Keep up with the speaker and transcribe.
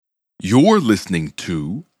You're listening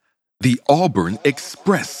to the Auburn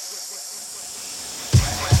Express.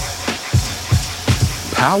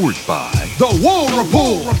 Powered by the War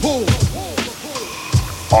Report.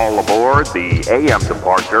 All aboard the AM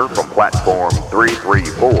departure from platform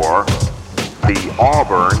 334, the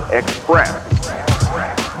Auburn Express.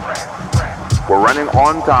 We're running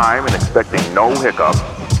on time and expecting no hiccups.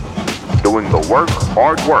 Doing the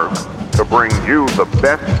hard work, to bring you the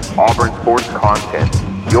best Auburn sports content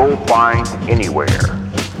you'll find anywhere.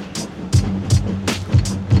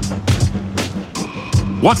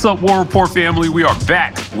 What's up, War Report family? We are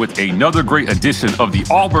back with another great edition of the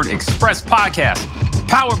Auburn Express podcast,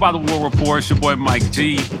 powered by the War Report. It's your boy Mike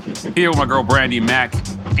G, here with my girl Brandy Mack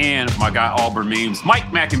and my guy Auburn Memes.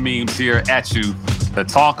 Mike Mack and Memes here at you to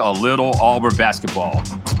talk a little Auburn basketball.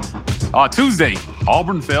 Tuesday,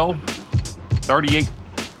 Auburn fell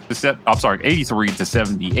 83 to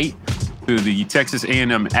 78 to the Texas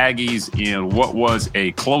A&M Aggies in what was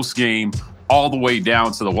a close game all the way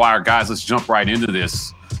down to the wire. Guys, let's jump right into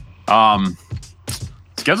this.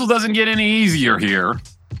 Schedule doesn't get any easier here.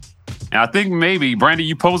 And I think maybe, Brandy,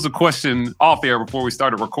 you posed a question off air before we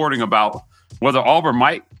started recording about whether Auburn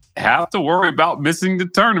might have to worry about missing the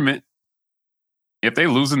tournament if they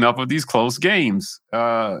lose enough of these close games.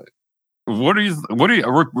 Repeat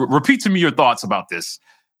to me your thoughts about this.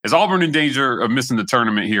 Is Auburn in danger of missing the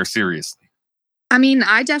tournament here seriously? I mean,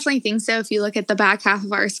 I definitely think so. If you look at the back half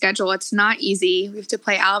of our schedule, it's not easy. We have to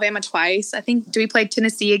play Alabama twice. I think, do we play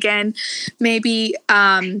Tennessee again? Maybe.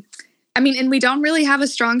 And we don't really have a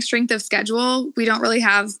strong strength of schedule. We don't really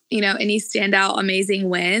have, any standout amazing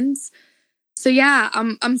wins. So yeah,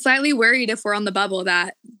 I'm slightly worried if we're on the bubble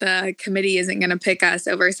that the committee isn't going to pick us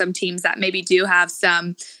over some teams that maybe do have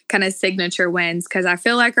some kind of signature wins, because I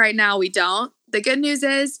feel like right now we don't. The good news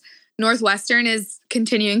is Northwestern is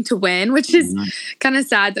continuing to win, which is kind of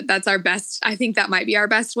sad that that's our best. I think that might be our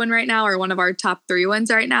best win right now, or one of our top 3 wins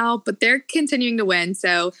right now, but they're continuing to win.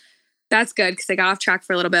 So that's good because they got off track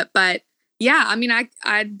for a little bit. But yeah,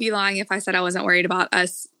 I'd be lying if I said I wasn't worried about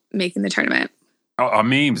us making the tournament.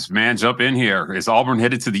 Memes, man, jump in here. Is Auburn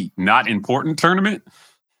headed to the not important tournament?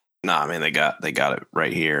 No, they got it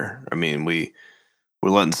right here. We're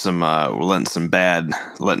letting a bad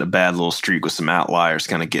little streak with some outliers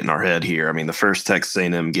kind of get in our head here. The first Texas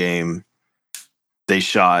A&M game, they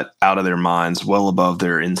shot out of their minds, well above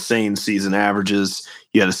their insane season averages.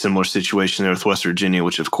 You had a similar situation there with West Virginia,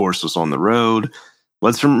 which of course was on the road.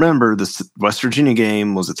 Let's remember this West Virginia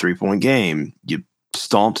game was a 3-point game. You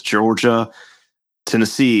stomped Georgia.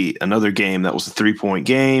 Tennessee, another game that was a 3-point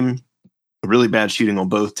game. Really bad shooting on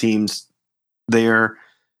both teams there.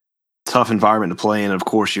 Tough environment to play in. Of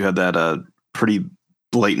course, you had that pretty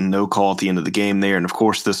blatant no call at the end of the game there. And of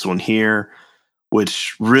course, this one here,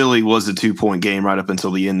 which really was a 2-point game right up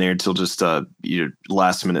until the end there, until just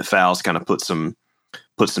last minute fouls kind of put some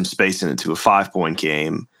space in it to a 5-point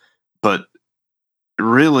game. But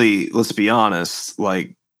really, let's be honest,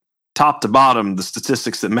 like top to bottom, the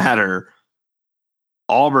statistics that matter,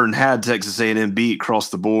 Auburn had Texas A&M beat across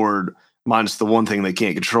the board, minus the one thing they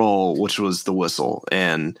can't control, which was the whistle.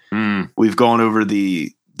 And we've gone over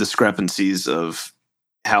the discrepancies of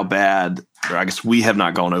how bad, or I guess we have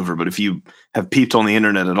not gone over, but if you have peeped on the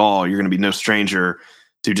internet at all, you're going to be no stranger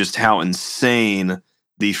to just how insane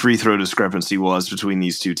the free throw discrepancy was between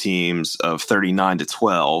these two teams of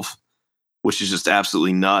 39-12, which is just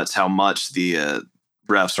absolutely nuts how much the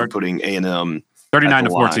refs are putting A&M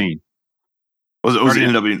 39-14. Was it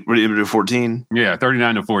ended up 14? Yeah,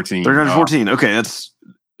 39-14. 39-14. Okay, that's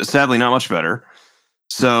sadly not much better.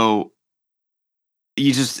 So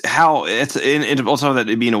you just and also that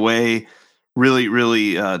it being away, really,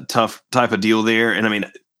 really tough type of deal there.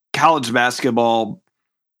 And college basketball,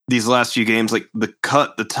 these last few games, like the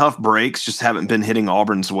tough breaks just haven't been hitting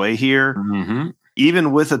Auburn's way here. Mm-hmm.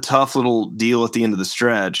 Even with a tough little deal at the end of the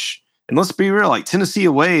stretch. And let's be real, like Tennessee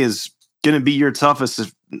away is going to be your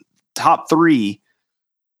toughest. Top 3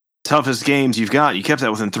 toughest games you've got. You kept that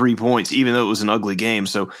within 3 points, even though it was an ugly game.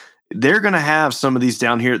 So they're going to have some of these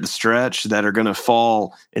down here at the stretch that are going to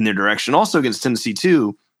fall in their direction. Also against Tennessee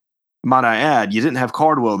too, might I add, you didn't have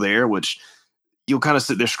Cardwell there, which you'll kind of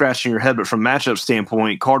sit there scratching your head. But from matchup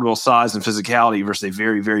standpoint, Cardwell's size and physicality versus a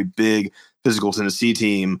very, very big physical Tennessee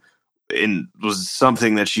team was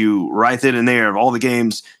something that you right then and there of all the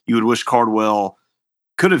games you would wish Cardwell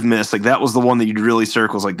could have missed. Like that was the one that you'd really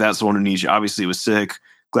circle. Like that's the one who needs you. Obviously, he was sick.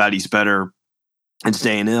 Glad he's better and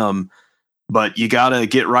staying in. But you got to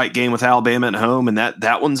get right game with Alabama at home, and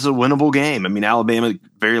that one's a winnable game. Alabama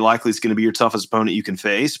very likely is going to be your toughest opponent you can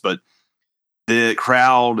face, but the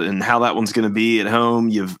crowd and how that one's going to be at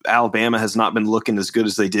home. Alabama has not been looking as good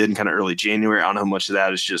as they did in kind of early January. I don't know how much of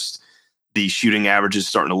that is just the shooting averages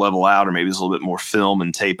starting to level out, or maybe there's a little bit more film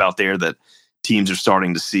and tape out there that teams are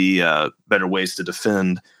starting to see better ways to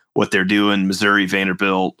defend what they're doing. Missouri,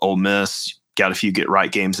 Vanderbilt, Ole Miss, got a few get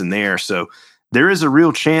right games in there. So there is a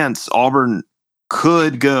real chance Auburn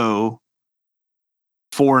could go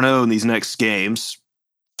 4-0 in these next games,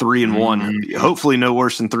 3-1, hopefully no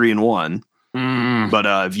worse than 3-1. But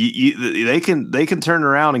if they can turn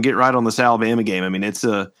around and get right on this Alabama game. I mean, this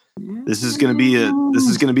is going to be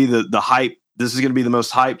the hype. This is going to be the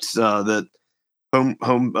most hyped that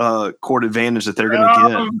home court advantage that they're going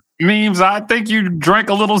to get. Memes, I think you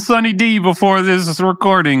drank a little Sunny D before this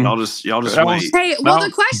recording. Y'all just wait. Hey, well,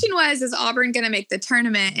 the question was, is Auburn going to make the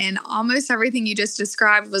tournament? And almost everything you just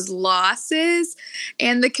described was losses.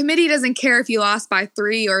 And the committee doesn't care if you lost by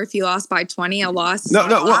 3 or if you lost by 20. A loss. No.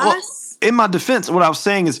 Well, in my defense, what I was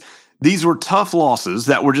saying is these were tough losses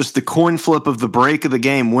that were just the coin flip of the break of the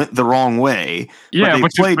game went the wrong way. Yeah, but they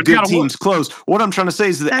played good teams close. What I'm trying to say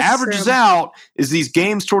is the averages out is these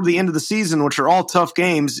games toward the end of the season, which are all tough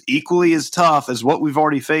games, equally as tough as what we've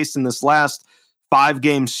already faced in this last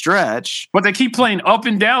 5-game stretch. But they keep playing up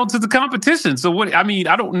and down to the competition. So what? I mean,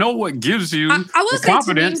 I don't know what gives you I will the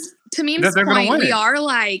confidence to Meme's point, we are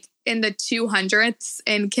like in the 200ths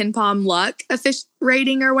in KenPom luck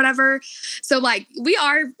rating or whatever. So like we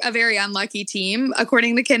are a very unlucky team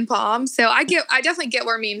according to KenPom. So I definitely get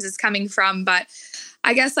where Memes is coming from, but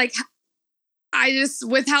I guess like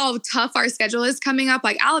with how tough our schedule is coming up,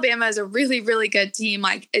 like Alabama is a really, really good team.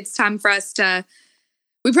 Like it's time for us to.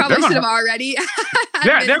 We probably should have already.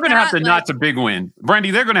 They're going to have to notch a big win,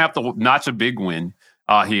 Brandy. They're going to have to notch a big win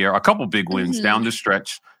here, a couple big wins down the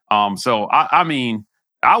stretch. So I mean,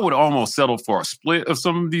 I would almost settle for a split of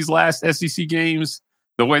some of these last SEC games.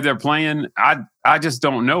 The way they're playing, I just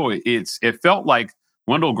don't know. It felt like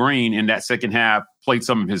Wendell Green in that second half played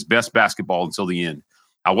some of his best basketball until the end.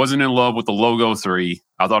 I wasn't in love with the logo 3.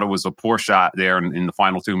 I thought it was a poor shot there in the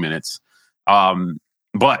final 2 minutes.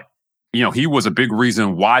 But he was a big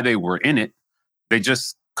reason why they were in it. They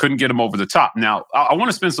just couldn't get him over the top. Now, I want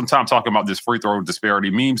to spend some time talking about this free throw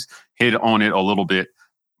disparity. Memes hit on it a little bit.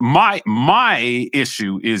 My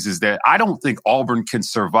issue is that I don't think Auburn can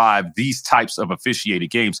survive these types of officiated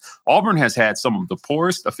games. Auburn has had some of the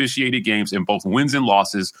poorest officiated games in both wins and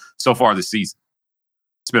losses so far this season.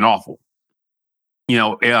 It's been awful.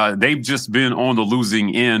 They've just been on the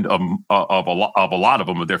losing end of a lot of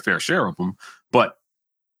them, of their fair share of them. But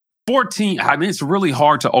 14, I mean, it's really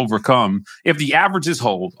hard to overcome. If the averages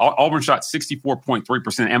hold, Auburn shot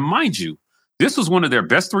 64.3%. And mind you, this was one of their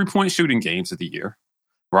best 3-point shooting games of the year.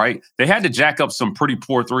 Right? They had to jack up some pretty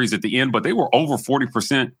poor threes at the end, but they were over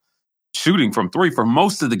 40% shooting from 3 for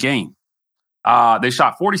most of the game. They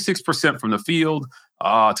shot 46% from the field.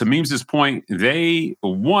 To Memes' point, they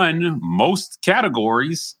won most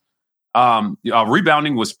categories.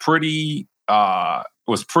 Rebounding was pretty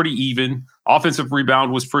even. Offensive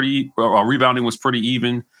rebounding was pretty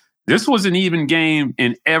even. This was an even game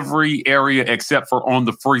in every area except for on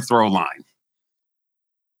the free throw line.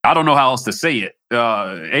 I don't know how else to say it.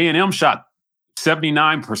 A&M shot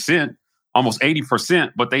 79%, almost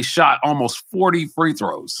 80%, but they shot almost 40 free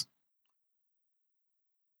throws.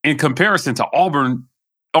 In comparison to Auburn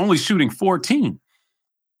only shooting 14.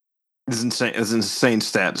 It's insane. It's an insane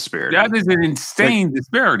stat disparity. That is an insane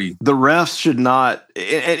disparity. The refs should not,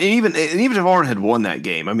 and even if Auburn had won that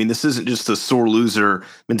game, I mean, this isn't just a sore loser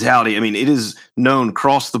mentality. I mean, it is known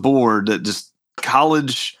across the board that just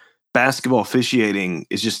college basketball officiating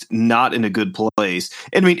is just not in a good place.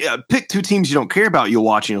 And I mean, pick 2 teams you don't care about, you'll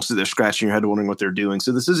watch and you'll sit there scratching your head wondering what they're doing.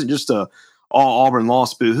 So this isn't just a all Auburn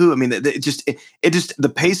loss, boo-hoo. I mean, it just the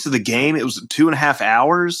pace of the game, it was 2.5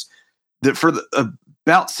 hours that for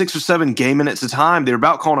about 6 or 7 game minutes a time, they're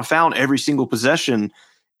about calling a foul every single possession.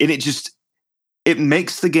 And it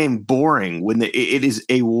makes the game boring when it is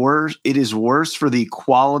worse for the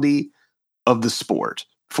quality of the sport,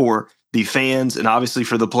 for the fans, and obviously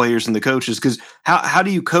for the players and the coaches. Because how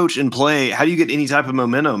do you coach and play? How do you get any type of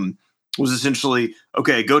momentum? Was essentially,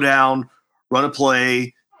 okay, go down, run a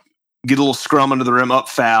play, get a little scrum under the rim, up,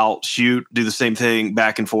 foul, shoot, do the same thing,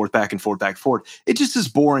 back and forth, back and forth, back and forth. It just is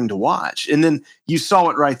boring to watch. And then you saw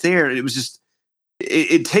it right there. It was just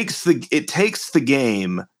it takes the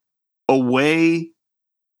game away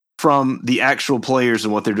from the actual players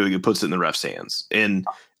and what they're doing. It puts it in the refs' hands. And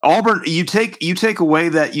Auburn, you have the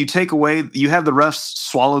refs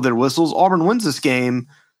swallow their whistles. Auburn wins this game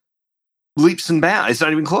leaps and bounds. It's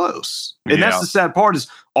not even close. And that's the sad part is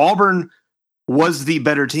Auburn was the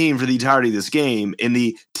better team for the entirety of this game, and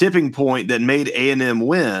the tipping point that made A&M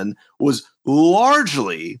win was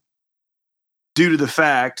largely due to the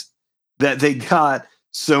fact that they got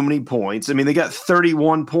so many points. I mean, they got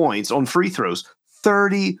 31 points on free throws.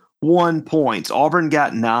 31 points. Auburn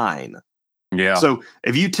got 9. Yeah. So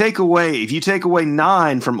if you take away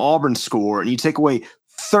 9 from Auburn's score and you take away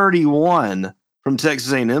 31 from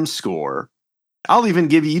Texas A&M's score, I'll even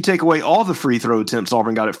give you take away all the free throw attempts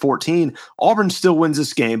Auburn got at 14. Auburn still wins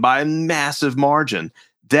this game by a massive margin.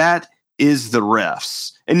 That is the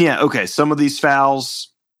refs. And yeah, okay, some of these fouls,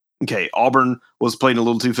 okay, Auburn was playing a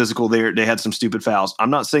little too physical there. They had some stupid fouls. I'm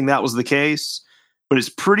not saying that was the case, but it's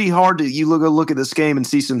pretty hard to look at this game and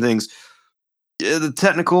see some things. The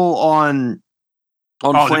technical on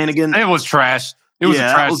Flanagan. It was trash. It was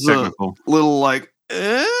a trash technical. Little like,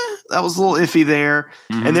 that was a little iffy there.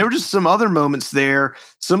 Mm-hmm. And there were just some other moments there.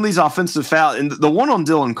 Some of these offensive fouls, and the one on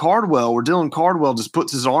Dylan Cardwell, where Dylan Cardwell just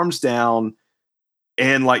puts his arms down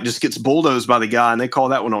and like just gets bulldozed by the guy, and they call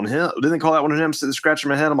that one on him. Didn't they call that one on him? So scratching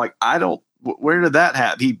my head. I'm like, where did that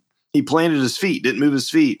happen? He planted his feet, didn't move his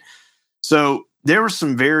feet. So there were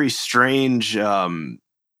some very strange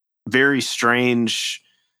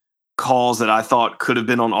calls that I thought could have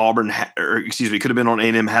been on Auburn, could have been on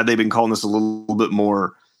A&M had they been calling this a little bit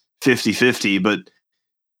more 50-50, but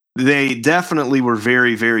they definitely were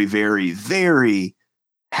very, very, very, very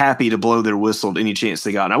happy to blow their whistle at any chance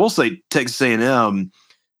they got. And I will say Texas A&M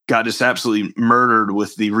got just absolutely murdered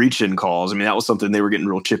with the reach-in calls. I mean, that was something they were getting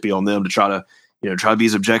real chippy on them to try to be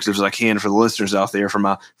as objective as I can for the listeners out there, for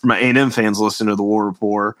my A&M fans listening to the War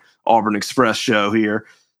Report Auburn Express show here.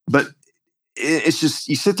 But it's just,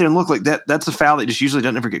 you sit there and look like that. That's a foul that just usually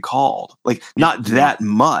doesn't ever get called. Like, not that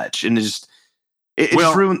much. And it just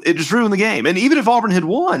ruined the game. And even if Auburn had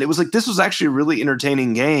won, it was like, this was actually a really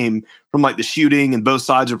entertaining game from like the shooting, and both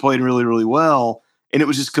sides are playing really, really well. And it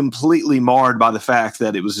was just completely marred by the fact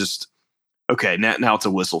that it was just, okay, now it's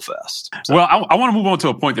a whistle fest. So. Well, I want to move on to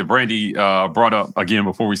a point that Brandy brought up again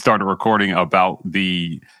before we started recording about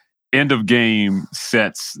the end of game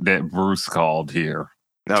sets that Bruce called here.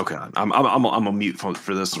 Okay, I'm a mute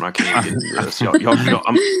for this one. I can't get into this. I'm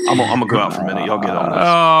gonna go out for a minute. Y'all get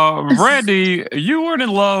on this. Brandy, you weren't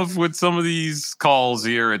in love with some of these calls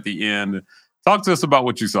here at the end. Talk to us about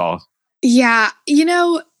what you saw. Yeah,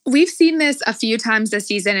 we've seen this a few times this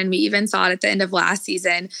season, and we even saw it at the end of last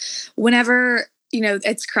season. Whenever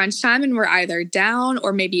it's crunch time and we're either down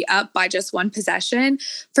or maybe up by just one possession,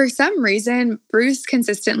 for some reason, Bruce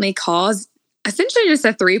consistently calls essentially just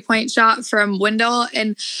a 3-point shot from Wendell.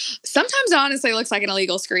 And sometimes it honestly looks like an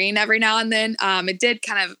illegal screen every now and then. It did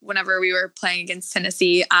kind of whenever we were playing against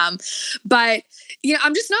Tennessee. But,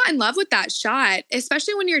 I'm just not in love with that shot,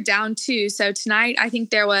 especially when you're down 2. So tonight, I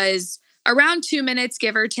think there was around 2 minutes,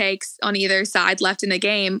 give or take, on either side left in the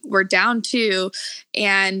game. We're down 2,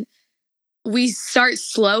 and we start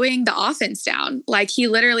slowing the offense down. Like, he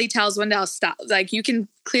literally tells Wendell, stop. Like, you can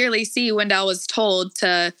clearly see Wendell was told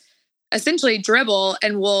to essentially dribble,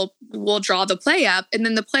 and we'll draw the play up. And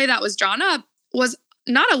then the play that was drawn up was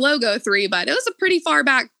not a logo 3, but it was a pretty far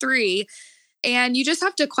back 3. And you just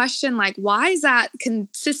have to question, like, why is that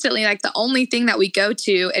consistently like the only thing that we go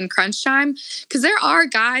to in crunch time? Because there are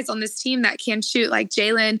guys on this team that can shoot. Like,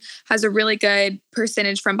 Jalen has a really good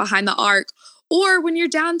percentage from behind the arc. Or when you're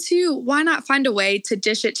down 2, why not find a way to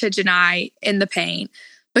dish it to Janai in the paint?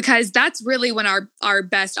 Because that's really when our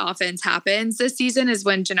best offense happens this season, is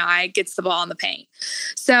when Janai gets the ball in the paint.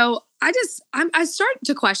 So I start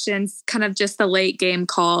to question kind of just the late game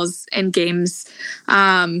calls and games.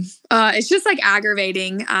 It's just like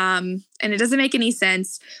aggravating, and it doesn't make any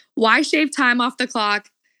sense. Why shave time off the clock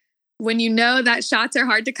when you know that shots are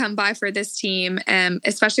hard to come by for this team,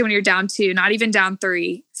 especially when you're down 2, not even down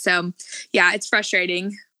 3. So yeah, it's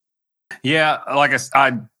frustrating. Yeah, like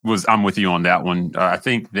I'm with you on that one. I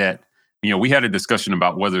think that, we had a discussion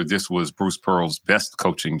about whether this was Bruce Pearl's best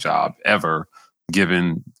coaching job ever,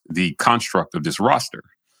 given the construct of this roster.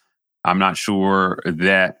 I'm not sure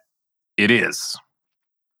that it is,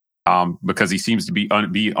 because he seems to be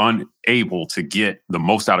unable to get the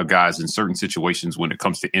most out of guys in certain situations when it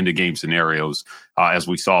comes to end of game scenarios, as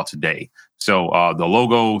we saw today. So the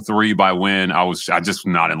logo 3 by Wynn, I just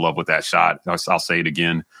not in love with that shot. I'll say it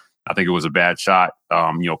again. I think it was a bad shot.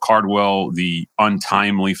 Cardwell, the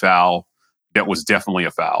untimely foul, that was definitely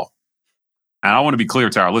a foul. And I want to be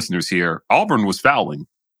clear to our listeners here. Auburn was fouling.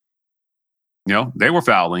 They were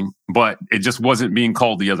fouling, but it just wasn't being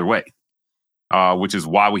called the other way, which is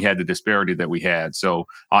why we had the disparity that we had. So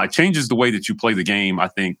it changes the way that you play the game, I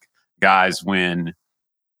think, guys, when,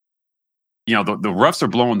 the refs are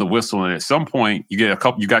blowing the whistle, and at some point you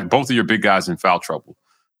got both of your big guys in foul trouble.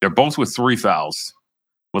 They're both with 3 fouls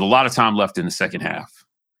with a lot of time left in the second half.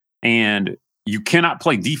 And you cannot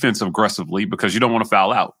play defense aggressively because you don't want to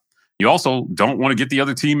foul out. You also don't want to get the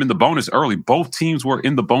other team in the bonus early. Both teams were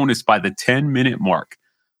in the bonus by the 10-minute mark.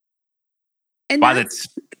 And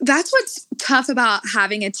that's what's tough about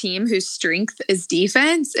having a team whose strength is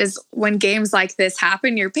defense, is when games like this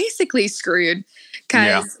happen, you're basically screwed.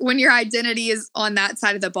 Because when your identity is on that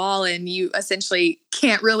side of the ball and you essentially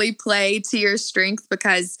can't really play to your strength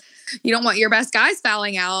because you don't want your best guys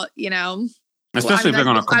fouling out, Especially if they're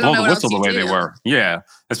going to blow the whistle the way they were. Yeah,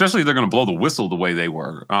 especially if they're going to blow the whistle the way they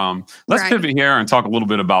were. Let's pivot here and talk a little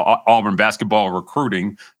bit about Auburn basketball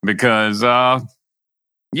recruiting because,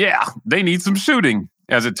 they need some shooting,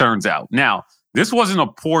 as it turns out. Now, this wasn't a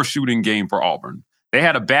poor shooting game for Auburn. They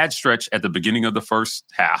had a bad stretch at the beginning of the first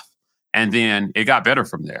half, and then it got better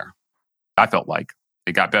from there. I felt like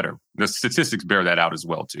it got better. The statistics bear that out as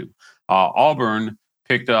well, too. Auburn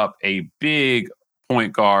picked up a big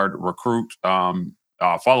point guard recruit,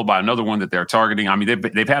 followed by another one that they're targeting. I mean,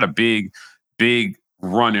 they've had a big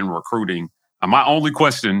run in recruiting. My only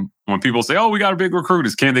question when people say, "Oh, we got a big recruit,"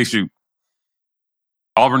 is can they shoot?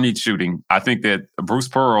 Auburn needs shooting. I think that Bruce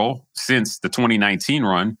Pearl, since the 2019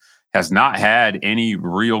 run, has not had any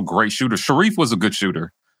real great shooter. Sharif was a good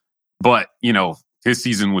shooter, but his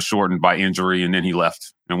season was shortened by injury, and then he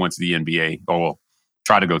left and went to the NBA, or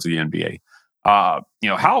tried to go to the NBA.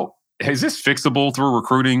 How is this fixable through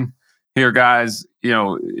recruiting here, guys?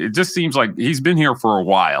 It just seems like he's been here for a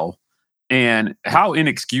while. And how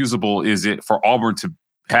inexcusable is it for Auburn to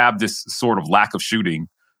have this sort of lack of shooting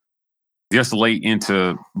this late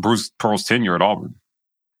into Bruce Pearl's tenure at Auburn?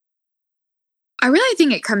 I really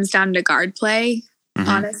think it comes down to guard play,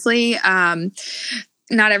 honestly.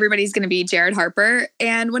 Not everybody's going to be Jared Harper.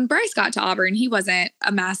 And when Bryce got to Auburn, he wasn't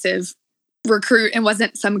a massive recruit and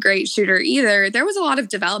wasn't some great shooter either. There was a lot of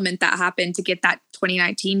development that happened to get that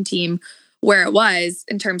 2019 team where it was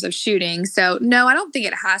in terms of shooting. So no, I don't think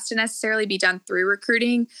it has to necessarily be done through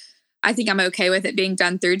recruiting. I think I'm okay with it being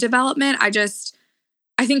done through development.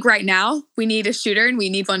 I think right now we need a shooter and we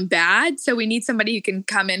need one bad. So we need somebody who can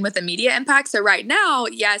come in with immediate impact. So right now,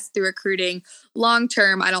 yes, through recruiting. Long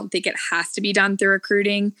term, I don't think it has to be done through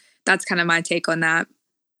recruiting. That's kind of my take on that.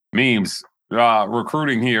 Memes.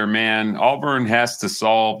 Recruiting here, man. Auburn has to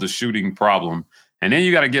solve the shooting problem. And then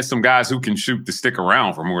you got to get some guys who can shoot to stick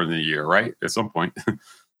around for more than a year, right? At some point.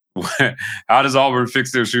 How does Auburn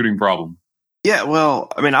fix their shooting problem? Yeah,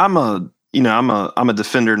 well, I mean, I'm a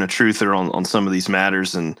defender and a truther on some of these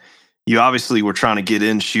matters. And you obviously were trying to get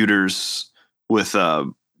in shooters with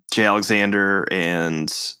Jay Alexander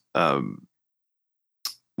and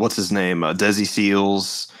what's his name? Desi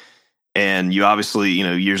Seals. And you obviously,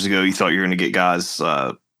 years ago, you thought you were going to get guys,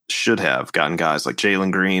 should have gotten guys like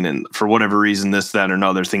Jalen Green. And for whatever reason, this, that, or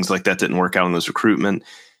another, things like that didn't work out in those recruitment.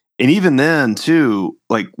 And even then, too,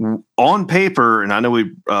 like on paper, and I know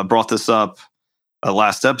we brought this up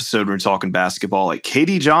last episode when we were talking basketball, like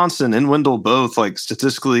KD Johnson and Wendell both, like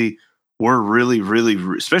statistically, were really, really,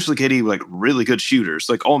 especially KD, like really good shooters.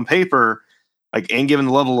 Like on paper, like and given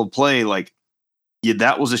the level of play, like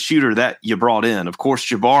that was a shooter that you brought in. Of course,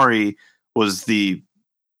 Jabari was the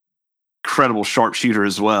incredible sharp shooter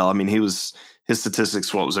as well. I mean, his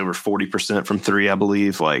statistics, was over 40% from three, I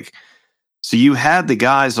believe. Like, so you had the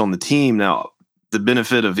guys on the team. Now, the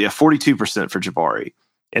benefit of 42% for Jabari.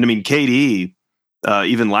 And I mean, KD,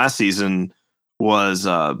 even last season was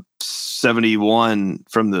 71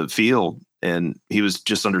 from the field, and he was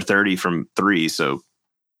just under 30 from three. So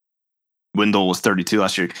Wendell was 32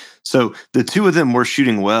 last year. So the two of them were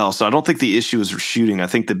shooting well. So I don't think the issue is shooting. I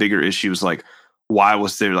think the bigger issue is like, why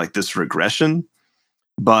was there like this regression?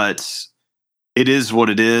 But it is what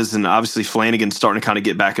it is. And obviously Flanagan's starting to kind of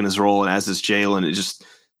get back in his role, and as is Jalen. It just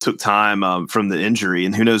took time from the injury,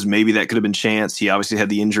 and who knows, maybe that could have been Chance. He obviously had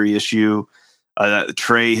the injury issue.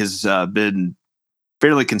 Trey has been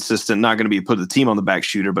fairly consistent, not going to be put the team on the back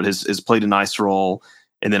shooter, but has played a nice role.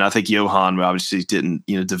 And then I think Johan obviously didn't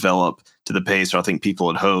develop to the pace, or I think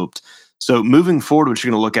people had hoped. So moving forward, what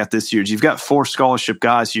you're going to look at this year is you've got 4 scholarship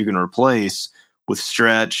guys you're going to replace with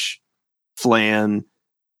Stretch, Flan,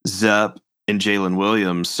 Zepp, and Jalen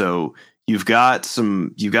Williams. So you've got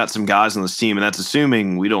some guys on this team, and that's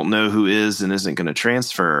assuming we don't know who is and isn't going to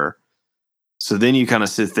transfer. So then you kind of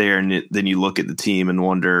sit there and then you look at the team and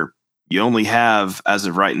wonder, you only have, as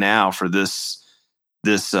of right now, for this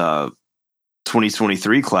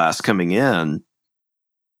 2023 class coming in,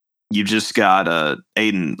 you've just got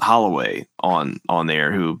Aiden Holloway on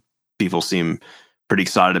there, who people seem pretty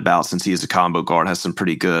excited about since he is a combo guard, has some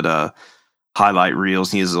pretty good highlight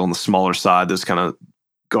reels. He is on the smaller side, those kind of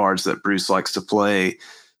guards that Bruce likes to play.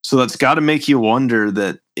 So that's got to make you wonder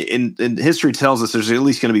that in history tells us there's at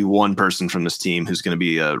least going to be one person from this team who's going to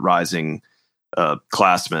be a rising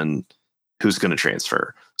classman who's going to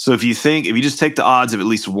transfer. So if you just take the odds of at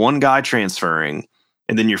least one guy transferring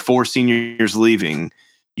and then your 4 seniors leaving,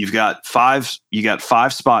 you got five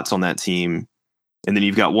spots on that team, and then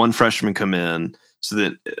you've got one freshman come in, so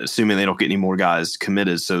that assuming they don't get any more guys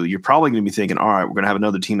committed. So you're probably going to be thinking, all right, we're going to have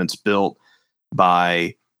another team that's built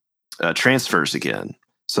by transfers again.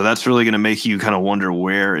 So that's really going to make you kind of wonder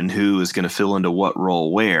where and who is going to fill into what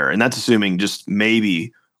role where. And that's assuming just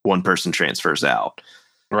maybe one person transfers out.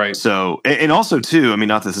 Right. So, and also too, I mean,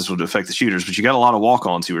 not that this would affect the shooters, but you got a lot of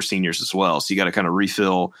walk-ons who are seniors as well. So you got to kind of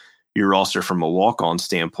refill your roster from a walk-on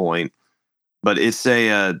standpoint. But it's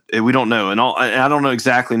we don't know. And I don't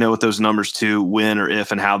exactly know what those numbers too, when or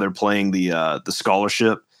if and how they're playing the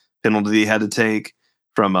scholarship penalty they had to take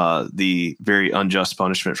from the very unjust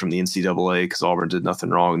punishment from the NCAA, because Auburn did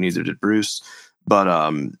nothing wrong, neither did Bruce. But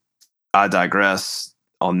I digress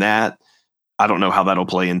on that. I don't know how that'll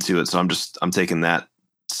play into it, so I'm taking that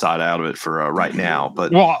side out of it for right now.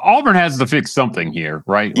 But Auburn has to fix something here,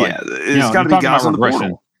 right? Yeah, it's got to be guys on the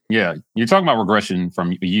portal. Yeah, you're talking about regression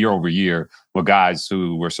from year over year with guys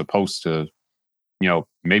who were supposed to,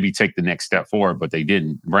 maybe take the next step forward, but they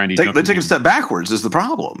didn't. Brandy, they took a step backwards is the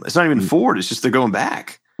problem. It's not even forward. It's just they're going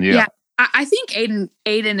back. Yeah. I think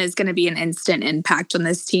Aiden is going to be an instant impact on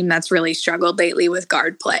this team that's really struggled lately with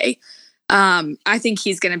guard play. I think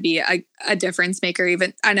he's going to be a difference maker.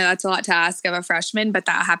 Even I know that's a lot to ask of a freshman, but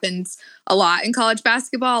that happens a lot in college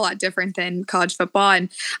basketball, a lot different than college football. And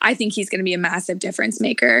I think he's going to be a massive difference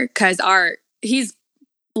maker because he's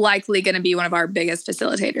likely going to be one of our biggest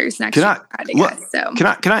facilitators next year.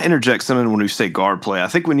 Can I interject something when we say guard play? I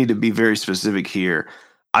think we need to be very specific here.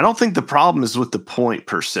 I don't think the problem is with the point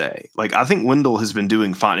per se. Like, I think Wendell has been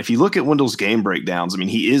doing fine. If you look at Wendell's game breakdowns, I mean,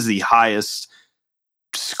 he is the highest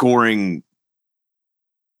scoring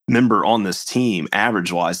member on this team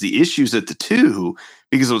average wise. The issues at the 2,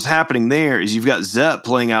 because what's happening there is you've got Zepp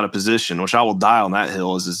playing out of position, which I will die on that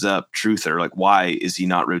hill as a Zepp truther. Like, why is he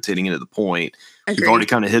not rotating into the point? Agreed. You've already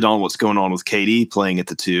kind of hit on what's going on with KD playing at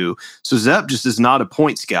the 2. So Zepp just is not a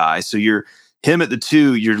points guy. So him at the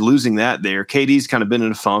 2, you're losing that there. KD's kind of been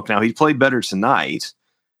in a funk. Now he played better tonight.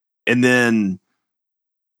 And then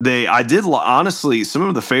honestly, some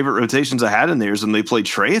of the favorite rotations I had in there is when they played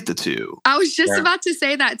Trey at the 2. I was just about to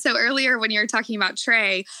say that. So earlier when you were talking about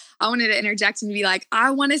Trey, I wanted to interject and be like,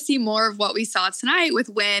 I want to see more of what we saw tonight with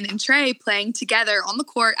Wynn and Trey playing together on the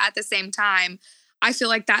court at the same time. I feel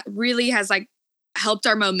like that really has helped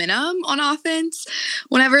our momentum on offense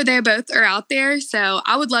whenever they both are out there. So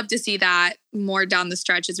I would love to see that more down the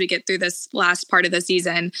stretch as we get through this last part of the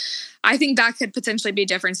season. I think that could potentially be a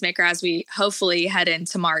difference maker as we hopefully head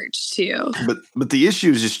into March too. But the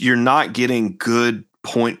issue is just you're not getting good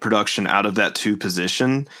point production out of that 2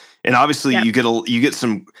 position. And obviously you get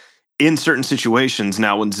some in certain situations.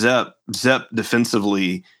 Now when Zepp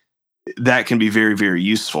defensively, that can be very, very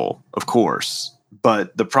useful, of course.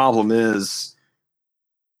 But the problem is,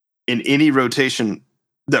 in any rotation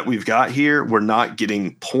that we've got here, we're not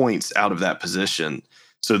getting points out of that position.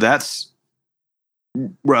 So that's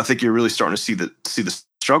where I think you're really starting to see the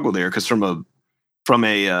struggle there. Because from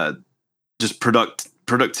a just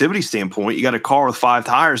productivity standpoint, you got a car with 5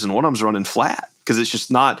 tires and one of them's running flat because it's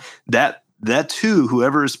just not that 2.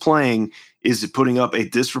 Whoever is playing is putting up a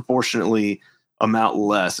disproportionately amount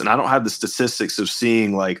less. And I don't have the statistics of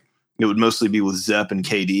seeing it would mostly be with Zepp and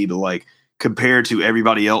KD, but compared to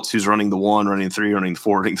everybody else who's running the 1, running the 3, running the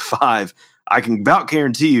 4, running the 5, I can about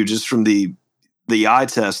guarantee you just from the eye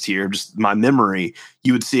test here, just my memory,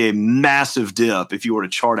 you would see a massive dip if you were to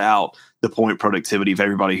chart out the point productivity of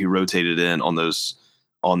everybody who rotated in on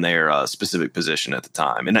their specific position at the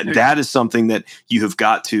time. And that is something that you have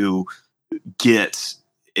got to get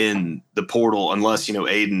in the portal unless,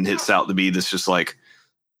 Aiden hits out to be this just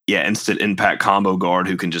instant impact combo guard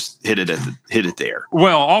who can just hit it there.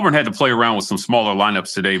 Well, Auburn had to play around with some smaller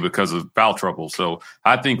lineups today because of foul trouble. So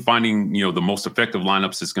I think finding, the most effective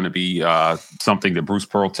lineups is going to be something that Bruce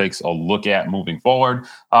Pearl takes a look at moving forward.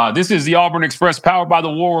 This is the Auburn Express powered by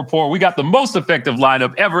the War Report. We got the most effective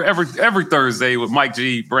lineup every Thursday with Mike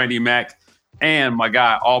G, Brandy Mack, and my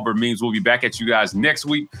guy Auburn Memes. We'll be back at you guys next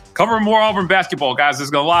week covering more Auburn basketball, guys.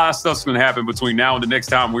 There's a lot of stuff's going to happen between now and the next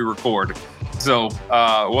time we record. So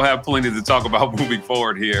we'll have plenty to talk about moving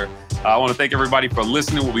forward here. I want to thank everybody for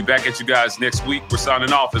listening. We'll be back at you guys next week. We're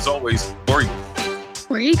signing off, as always. War Eagle.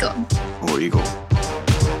 War Eagle. War Eagle.